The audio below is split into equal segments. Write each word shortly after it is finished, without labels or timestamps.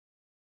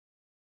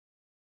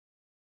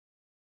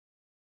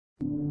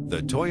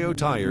The Toyo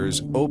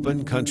Tires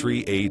Open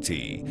Country AT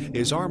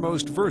is our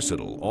most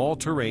versatile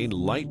all-terrain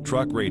light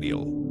truck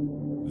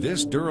radial.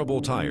 This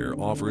durable tire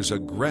offers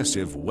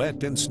aggressive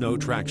wet and snow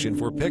traction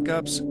for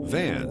pickups,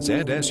 vans,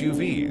 and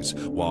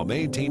SUVs while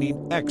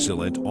maintaining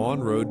excellent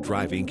on-road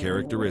driving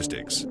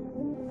characteristics.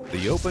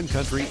 The Open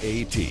Country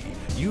AT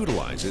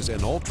utilizes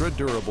an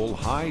ultra-durable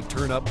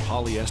high-turn-up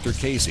polyester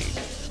casing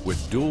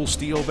with dual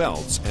steel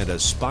belts and a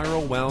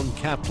spiral-wound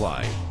cap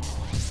ply.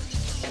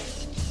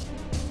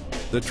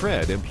 The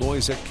tread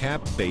employs a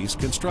cap-based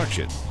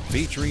construction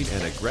featuring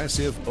an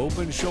aggressive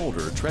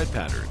open-shoulder tread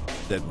pattern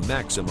that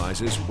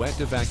maximizes wet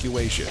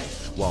evacuation,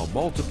 while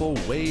multiple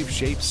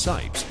wave-shaped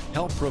sipes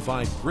help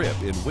provide grip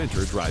in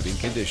winter driving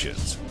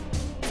conditions.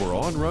 For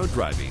on-road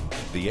driving,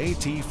 the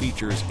AT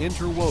features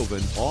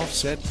interwoven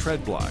offset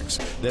tread blocks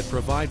that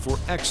provide for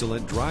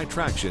excellent dry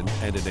traction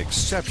and an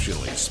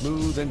exceptionally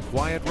smooth and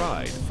quiet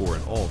ride for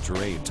an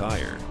all-terrain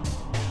tire.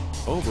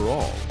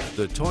 Overall,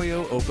 the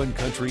Toyo Open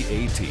Country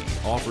AT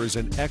offers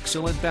an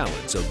excellent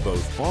balance of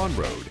both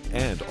on-road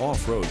and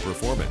off-road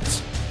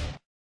performance.